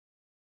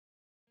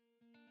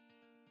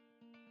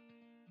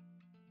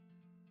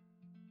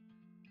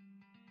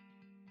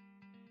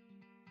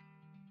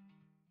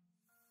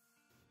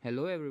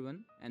Hello everyone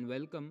and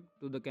welcome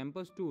to the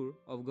campus tour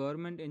of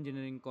Government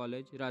Engineering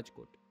College,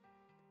 Rajkot.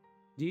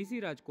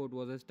 GEC Rajkot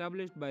was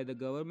established by the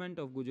Government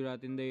of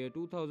Gujarat in the year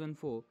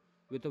 2004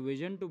 with a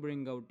vision to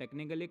bring out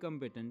technically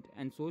competent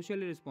and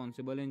socially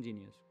responsible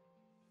engineers.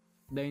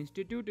 The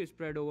institute is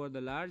spread over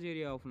the large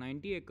area of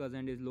 90 acres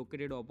and is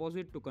located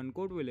opposite to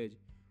Concord village,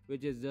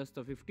 which is just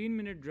a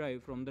 15-minute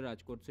drive from the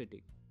Rajkot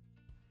city.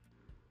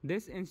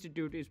 This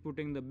institute is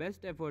putting the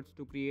best efforts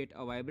to create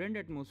a vibrant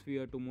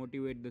atmosphere to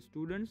motivate the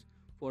students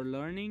for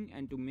learning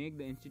and to make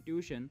the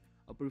institution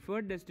a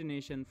preferred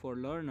destination for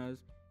learners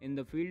in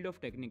the field of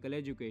technical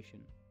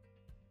education.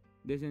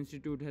 This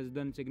institute has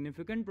done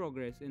significant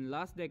progress in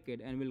last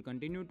decade and will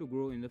continue to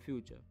grow in the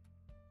future.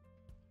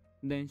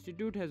 The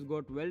institute has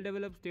got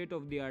well-developed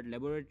state-of-the-art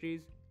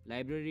laboratories,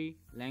 library,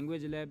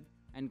 language lab,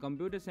 and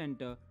computer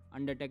center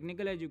under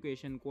Technical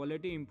Education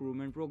Quality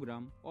Improvement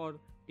Program or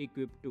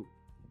TQIP 2.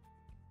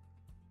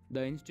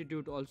 The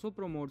institute also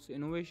promotes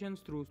innovations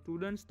through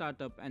Student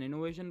Startup and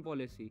Innovation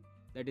Policy,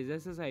 that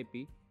is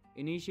SSIP,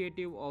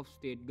 initiative of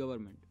state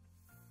government.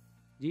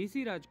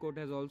 GEC Rajkot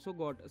has also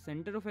got a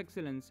Center of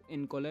Excellence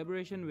in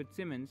collaboration with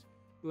Siemens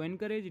to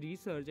encourage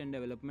research and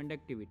development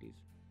activities.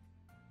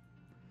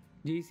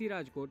 GEC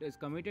Rajkot is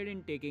committed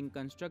in taking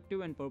constructive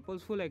and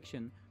purposeful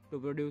action to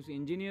produce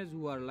engineers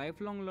who are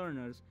lifelong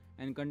learners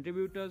and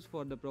contributors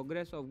for the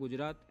progress of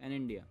Gujarat and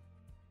India.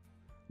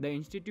 The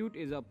institute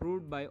is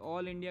approved by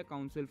All India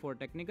Council for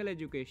Technical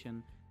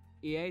Education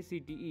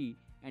AICTE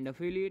and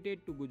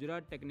affiliated to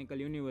Gujarat Technical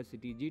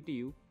University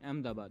GTU,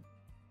 Ahmedabad.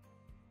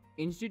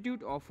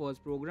 Institute offers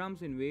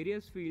programs in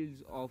various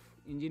fields of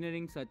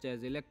engineering such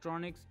as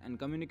electronics and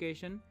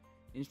communication,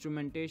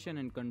 instrumentation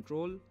and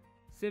control,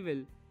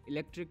 civil,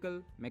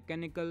 electrical,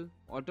 mechanical,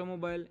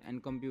 automobile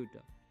and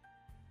computer.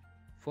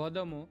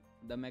 Furthermore,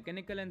 the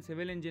mechanical and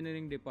civil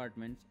engineering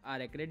departments are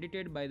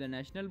accredited by the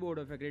National Board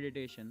of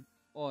Accreditation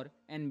or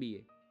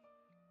NBA.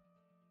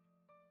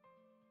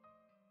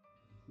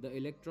 The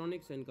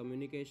Electronics and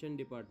Communication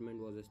Department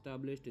was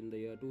established in the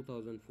year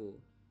 2004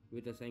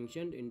 with a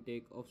sanctioned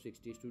intake of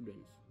 60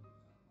 students.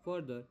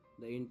 Further,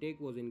 the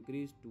intake was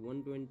increased to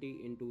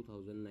 120 in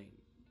 2009.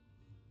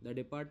 The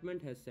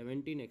department has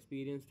 17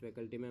 experienced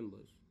faculty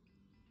members.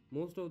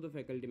 Most of the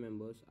faculty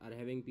members are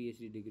having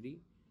PhD degree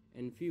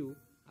and few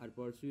are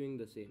pursuing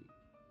the same.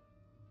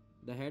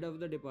 The head of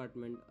the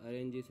department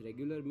arranges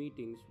regular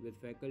meetings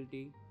with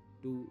faculty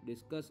to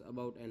discuss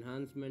about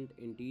enhancement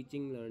in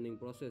teaching learning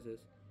processes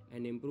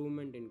and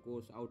improvement in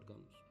course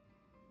outcomes.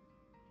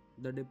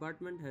 The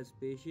department has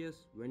spacious,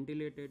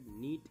 ventilated,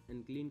 neat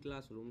and clean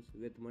classrooms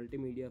with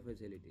multimedia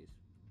facilities.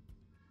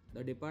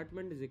 The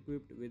department is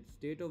equipped with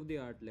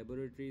state-of-the-art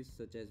laboratories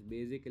such as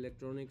basic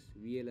electronics,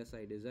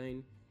 VLSI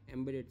design,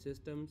 embedded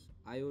systems,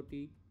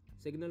 IoT,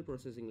 signal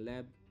processing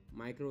lab,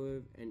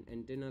 microwave and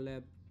antenna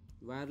lab,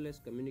 wireless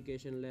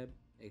communication lab,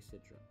 etc.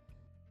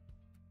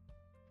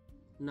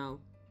 Now,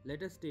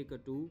 let us take a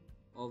tour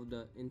of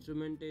the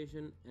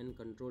Instrumentation and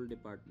Control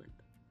Department.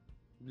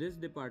 This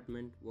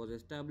department was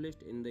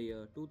established in the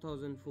year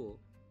 2004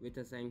 with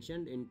a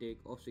sanctioned intake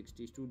of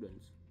 60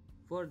 students.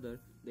 Further,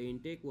 the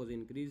intake was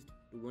increased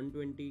to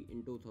 120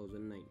 in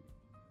 2009.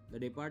 The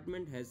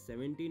department has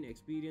 17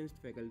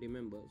 experienced faculty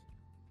members.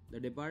 The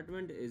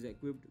department is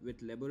equipped with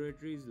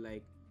laboratories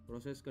like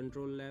Process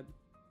Control Lab,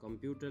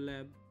 Computer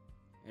Lab,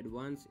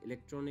 Advanced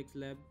Electronics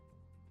Lab,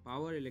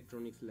 Power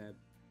Electronics Lab,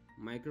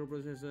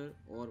 Microprocessor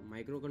or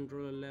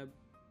Microcontroller Lab,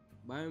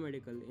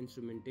 Biomedical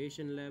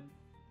Instrumentation Lab,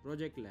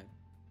 Project Lab.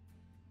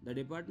 The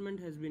department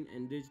has been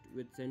enriched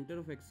with Center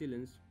of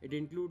Excellence. It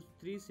includes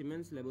 3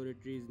 Siemens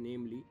laboratories,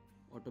 namely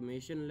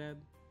Automation Lab,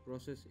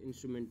 Process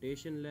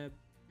Instrumentation Lab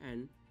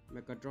and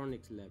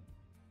Mechatronics Lab.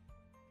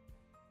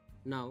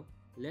 Now,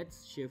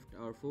 let's shift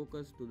our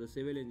focus to the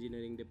Civil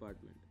Engineering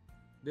Department.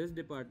 This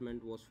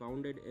department was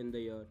founded in the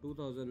year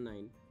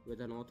 2009 with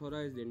an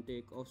authorized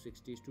intake of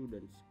 60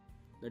 students.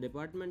 The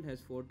department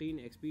has 14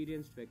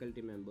 experienced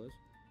faculty members.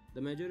 The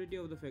majority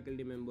of the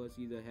faculty members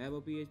either have a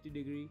PhD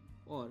degree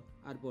or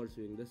are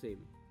pursuing the same.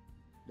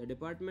 The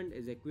department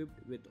is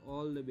equipped with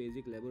all the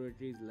basic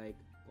laboratories like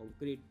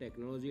Concrete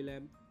Technology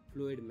Lab,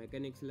 Fluid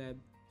Mechanics Lab,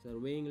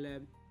 Surveying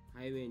Lab,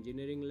 Highway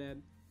Engineering Lab,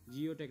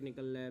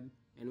 Geotechnical Lab,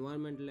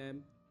 Environment Lab,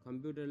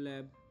 Computer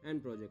Lab,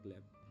 and Project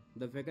Lab.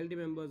 The faculty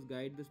members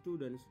guide the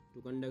students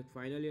to conduct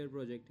final year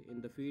project in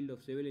the field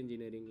of civil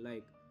engineering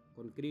like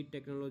concrete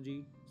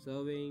technology,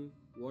 surveying,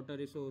 water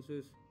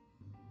resources,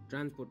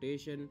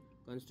 transportation,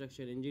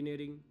 construction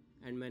engineering,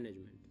 and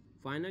management.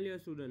 Final year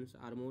students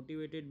are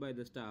motivated by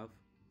the staff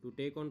to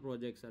take on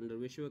projects under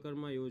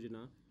Vishwakarma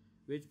Yojana,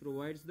 which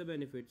provides the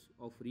benefits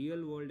of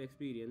real-world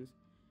experience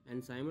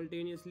and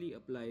simultaneously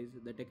applies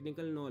the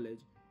technical knowledge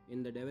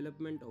in the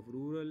development of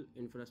rural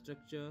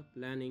infrastructure,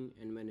 planning,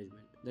 and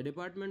management. The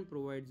department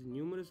provides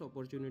numerous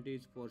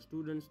opportunities for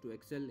students to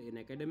excel in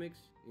academics,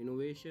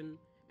 innovation,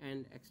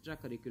 and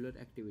extracurricular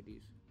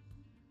activities.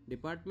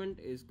 Department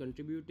is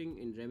contributing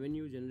in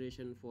revenue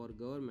generation for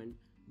government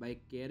by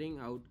carrying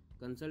out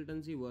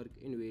consultancy work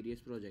in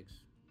various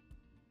projects.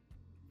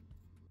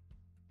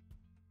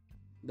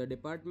 The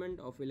Department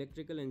of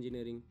Electrical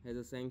Engineering has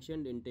a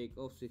sanctioned intake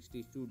of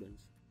 60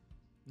 students.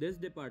 This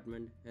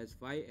department has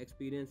 5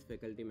 experienced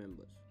faculty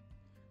members.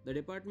 The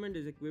department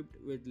is equipped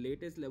with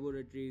latest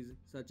laboratories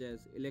such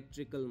as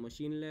Electrical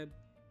Machine Lab,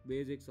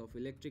 Basics of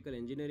Electrical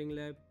Engineering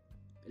Lab,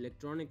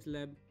 Electronics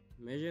Lab,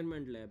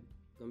 Measurement Lab,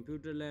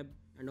 Computer Lab,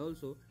 and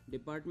also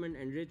department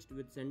enriched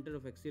with Center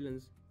of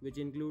Excellence which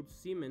includes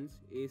Siemens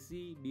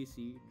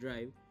AC/DC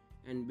drive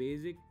and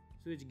Basic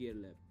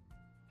Switchgear Lab.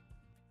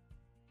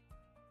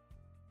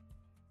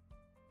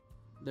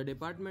 The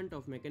Department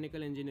of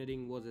Mechanical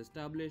Engineering was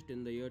established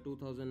in the year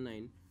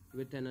 2009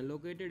 with an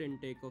allocated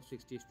intake of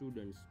 60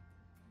 students.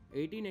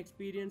 18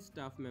 experienced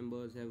staff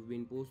members have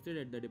been posted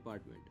at the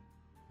department,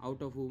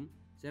 out of whom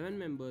 7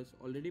 members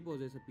already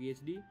possess a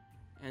PhD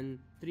and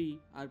 3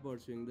 are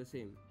pursuing the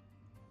same.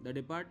 The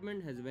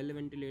department has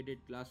well-ventilated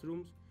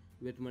classrooms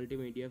with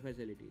multimedia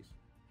facilities.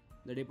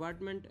 The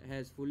department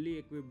has fully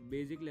equipped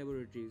basic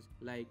laboratories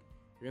like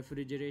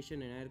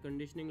Refrigeration and Air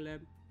Conditioning Lab,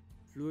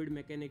 Fluid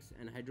Mechanics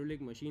and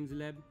Hydraulic Machines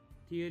Lab,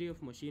 Theory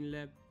of Machine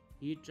Lab,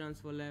 Heat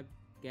Transfer Lab,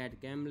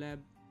 CAD/CAM Lab,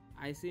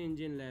 IC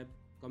Engine Lab,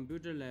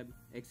 Computer Lab,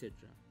 etc.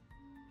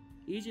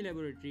 Each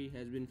laboratory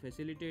has been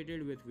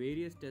facilitated with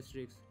various test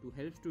rigs to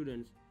help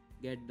students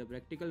get the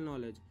practical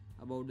knowledge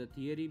about the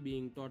theory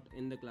being taught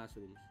in the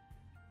classrooms.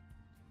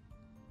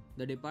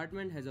 The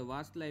department has a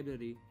vast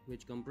library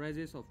which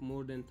comprises of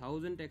more than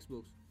 1000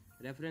 textbooks,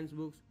 reference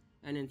books,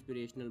 and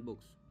inspirational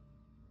books.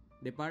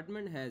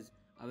 Department has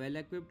a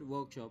well-equipped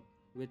workshop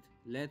with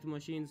lathe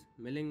machines,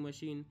 milling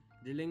machine,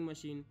 drilling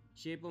machine,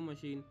 shaper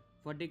machine,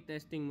 fatigue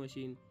testing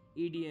machine,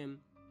 EDM,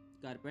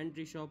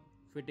 carpentry shop,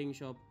 fitting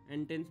shop,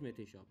 and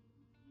tinsmithy shop.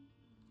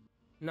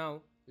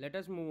 Now, let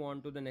us move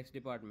on to the next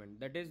department,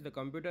 that is the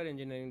Computer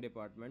Engineering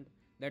Department,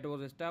 that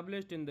was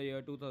established in the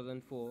year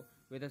 2004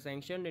 with a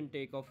sanctioned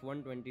intake of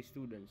 120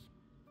 students.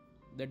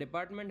 The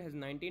department has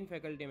 19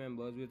 faculty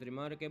members with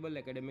remarkable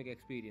academic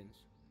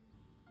experience.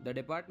 The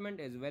department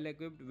is well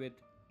equipped with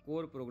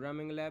Core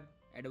Programming Lab,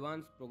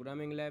 Advanced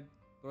Programming Lab,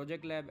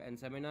 Project Lab and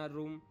Seminar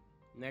Room,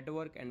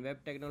 Network and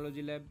Web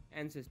Technology Lab,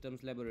 and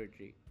Systems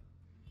Laboratory.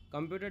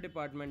 Computer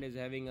department is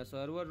having a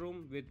server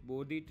room with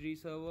Bodhi Tree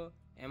server,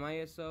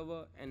 MIS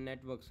server, and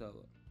network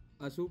server.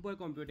 A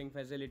supercomputing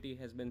facility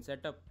has been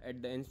set up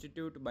at the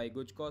institute by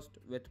Gujkost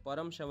with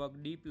Param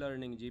Shavak Deep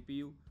Learning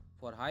GPU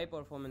for high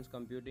performance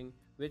computing,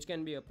 which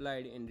can be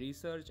applied in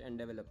research and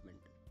development.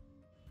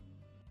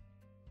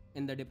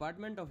 In the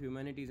Department of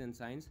Humanities and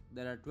Science,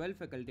 there are 12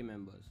 faculty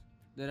members.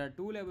 There are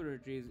 2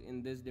 laboratories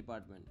in this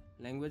department,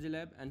 Language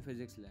Lab and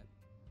Physics Lab.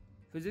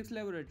 Physics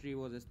Laboratory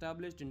was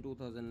established in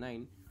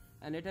 2009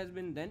 and it has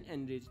been then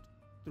enriched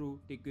through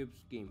TQIP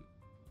scheme.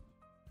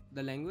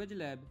 The Language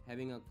Lab,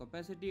 having a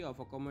capacity of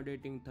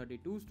accommodating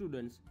 32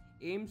 students,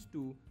 aims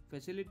to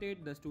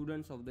facilitate the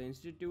students of the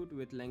institute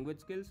with language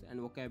skills and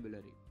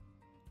vocabulary.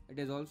 It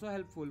is also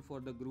helpful for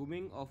the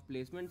grooming of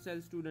placement cell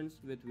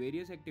students with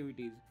various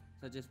activities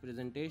such as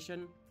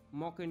presentation,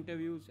 mock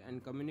interviews,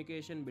 and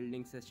communication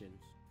building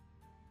sessions.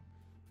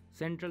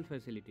 Central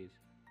facilities.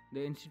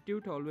 The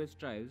institute always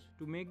strives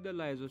to make the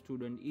lives of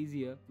students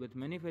easier with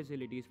many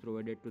facilities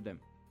provided to them.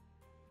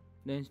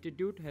 The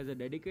institute has a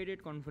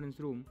dedicated conference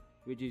room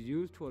which is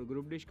used for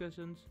group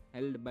discussions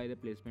held by the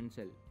placement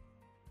cell.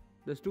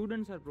 The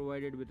students are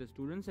provided with a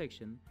student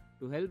section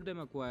to help them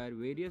acquire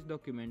various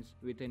documents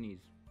with an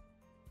ease.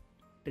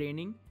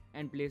 Training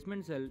and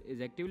placement cell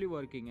is actively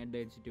working at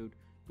the institute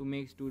to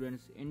make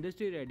students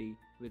industry ready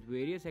with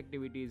various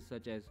activities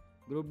such as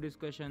group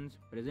discussions,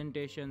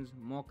 presentations,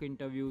 mock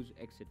interviews,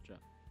 etc.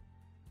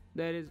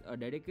 There is a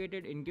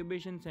dedicated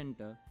incubation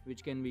center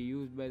which can be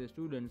used by the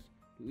students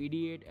to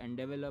ideate and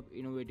develop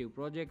innovative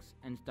projects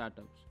and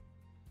startups.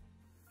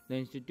 The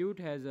institute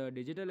has a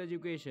Digital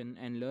Education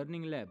and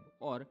Learning Lab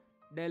or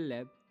DEL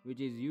Lab which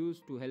is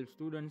used to help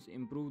students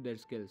improve their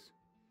skills.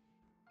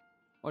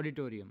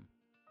 Auditorium.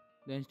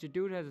 The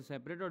institute has a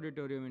separate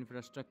auditorium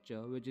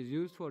infrastructure which is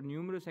used for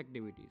numerous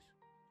activities.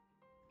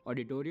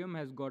 Auditorium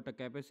has got a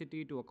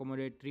capacity to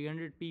accommodate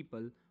 300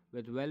 people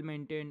with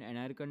well-maintained and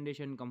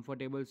air-conditioned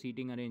comfortable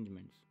seating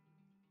arrangements.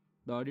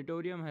 The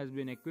auditorium has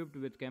been equipped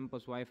with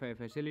campus Wi-Fi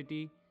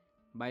facility,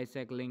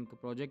 Bisect Link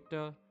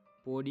projector,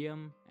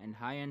 podium, and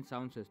high-end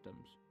sound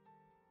systems.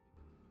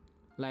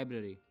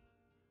 Library.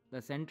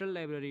 The Central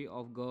Library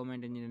of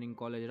Government Engineering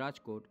College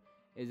Rajkot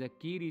is a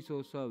key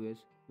resource service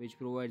which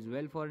provides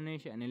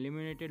well-furnished and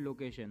illuminated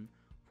location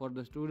for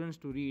the students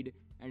to read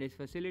and is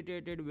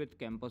facilitated with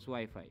campus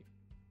Wi-Fi.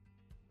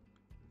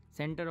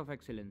 Center of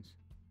Excellence.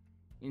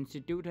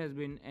 Institute has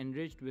been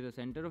enriched with a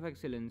Center of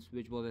Excellence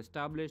which was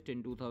established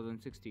in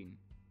 2016.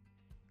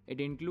 It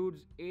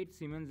includes 8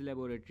 Siemens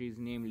laboratories,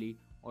 namely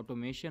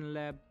Automation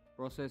Lab,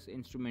 Process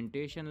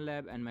Instrumentation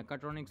Lab and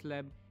Mechatronics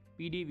Lab,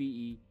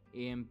 PDVE,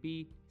 AMP,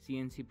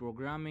 CNC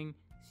Programming,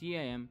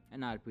 CIM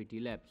and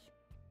RPT labs.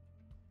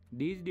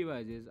 These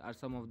devices are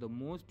some of the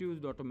most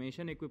used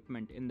automation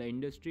equipment in the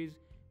industries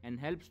and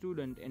help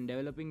students in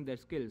developing their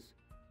skills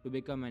to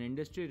become an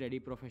industry-ready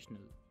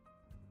professional.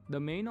 The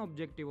main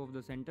objective of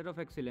the Center of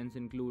Excellence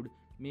include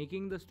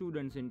making the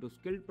students into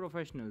skilled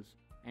professionals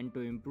and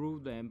to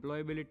improve the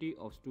employability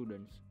of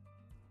students.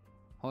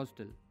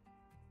 Hostel.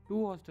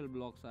 2 hostel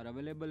blocks are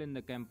available in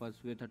the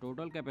campus with a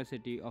total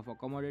capacity of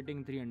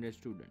accommodating 300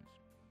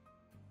 students.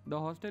 The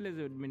hostel is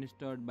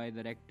administered by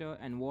the rector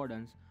and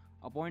wardens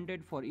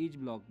appointed for each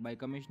block by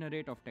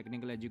Commissionerate of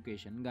Technical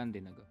Education,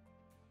 Gandhinagar.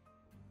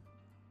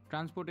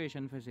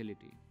 Transportation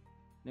facility.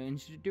 The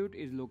institute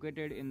is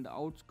located in the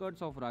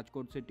outskirts of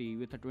Rajkot city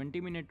with a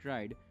 20-minute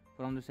ride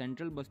from the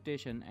central bus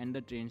station and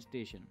the train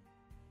station.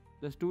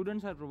 The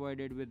students are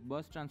provided with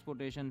bus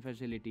transportation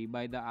facility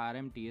by the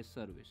RMTS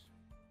service.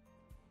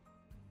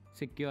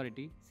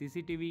 Security,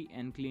 CCTV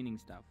and cleaning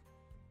staff.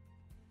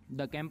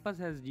 The campus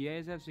has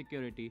GISF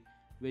security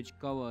which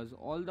covers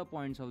all the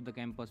points of the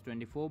campus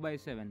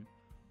 24/7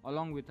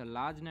 along with a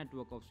large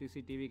network of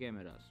CCTV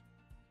cameras.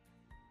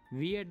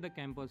 We at the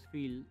campus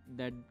feel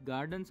that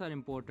gardens are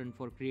important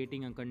for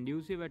creating a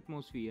conducive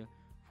atmosphere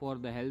for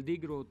the healthy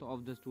growth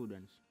of the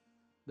students.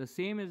 The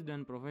same is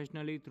done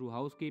professionally through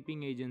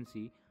housekeeping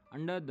agency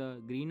under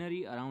the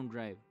Greenery Around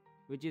Drive,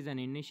 which is an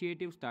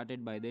initiative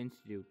started by the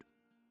institute.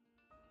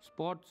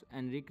 Sports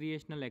and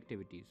recreational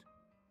activities.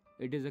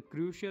 It is a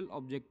crucial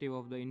objective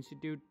of the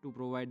institute to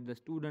provide the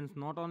students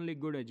not only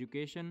good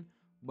education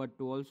but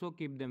to also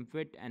keep them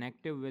fit and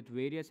active with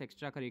various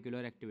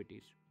extracurricular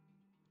activities.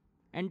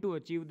 And to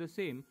achieve the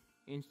same,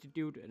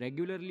 Institute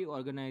regularly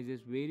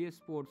organizes various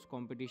sports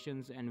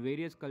competitions and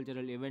various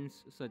cultural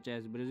events such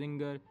as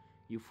Brizinger,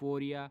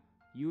 Euphoria,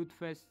 Youth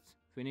Fests,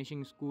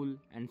 Finishing School,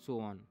 and so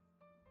on.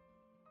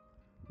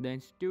 The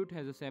institute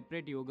has a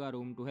separate yoga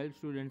room to help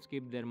students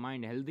keep their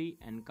mind healthy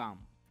and calm.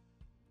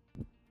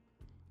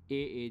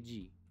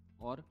 AAG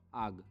or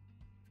AG.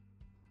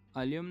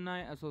 Alumni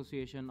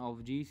Association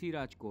of GC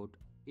Rajkot,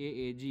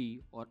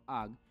 AAG or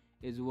AG,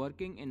 is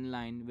working in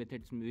line with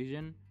its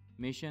vision,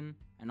 mission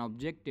and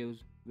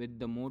objectives with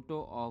the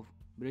motto of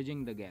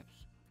Bridging the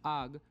Gaps.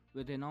 AG,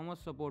 with enormous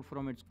support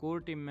from its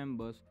core team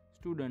members,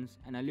 students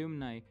and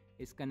alumni,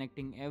 is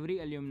connecting every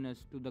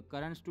alumnus to the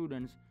current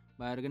students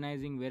by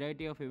organizing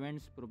variety of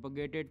events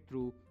propagated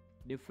through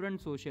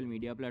different social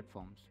media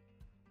platforms.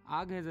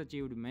 AG has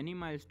achieved many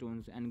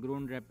milestones and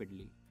grown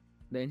rapidly.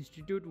 The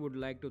institute would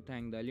like to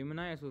thank the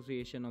Alumni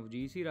Association of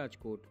GC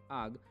Rajkot,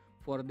 AG,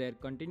 for their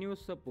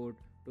continuous support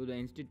to the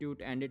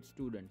institute and its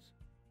students.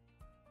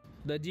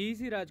 The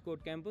GEC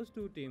Rajkot Campus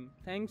 2 team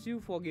thanks you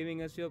for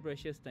giving us your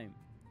precious time.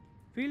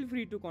 Feel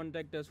free to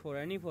contact us for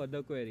any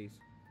further queries.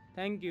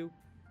 Thank you.